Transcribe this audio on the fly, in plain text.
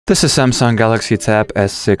This is Samsung Galaxy Tab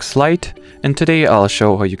S6 Lite, and today I'll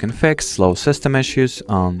show how you can fix slow system issues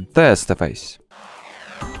on the S device.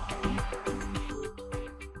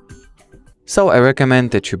 So I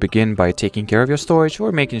recommend that you begin by taking care of your storage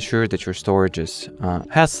or making sure that your storage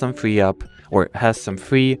has some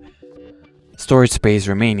free storage space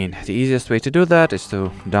remaining. The easiest way to do that is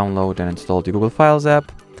to download and install the Google Files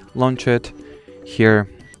app, launch it. Here,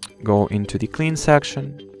 go into the clean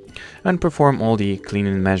section and perform all the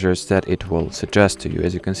cleaning measures that it will suggest to you.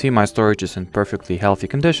 As you can see, my storage is in perfectly healthy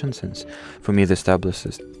condition, since for me this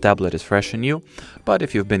tablet is fresh and new. But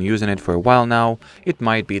if you've been using it for a while now, it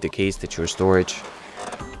might be the case that your storage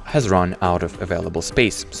has run out of available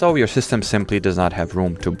space, so your system simply does not have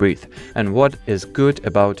room to breathe. And what is good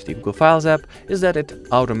about the Google Files app is that it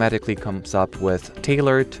automatically comes up with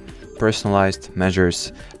tailored, personalized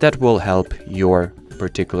measures that will help your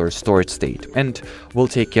particular storage state and will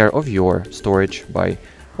take care of your storage by,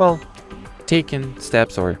 well, taking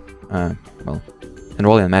steps or,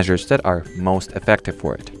 enrolling in measures that are most effective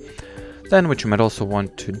for it. Then what you might also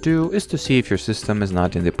want to do is to see if your system is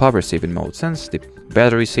not in the power saving mode, since the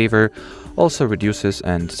battery saver also reduces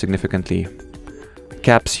and significantly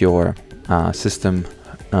caps your system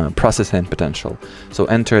processing potential. So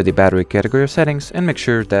enter the battery category of settings and make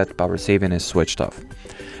sure that power saving is switched off.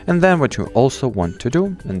 And then what you also want to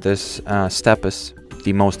do, and this step is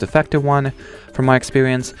the most effective one from my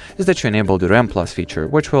experience, is that you enable the RAM Plus feature,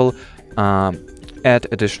 which will add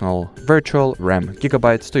additional virtual RAM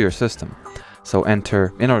gigabytes to your system. So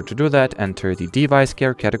in order to do that, enter the device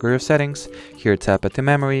care category of settings. Here tap at the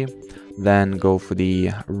memory, then go for the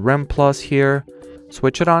RAM Plus here,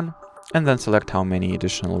 switch it on, and then select how many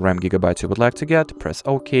additional RAM gigabytes you would like to get, press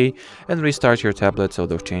OK, and restart your tablet so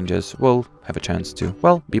those changes will have a chance to,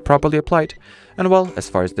 well, be properly applied. And well, as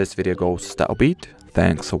far as this video goes, that'll be it.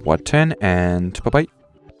 Thanks for watching, and bye-bye.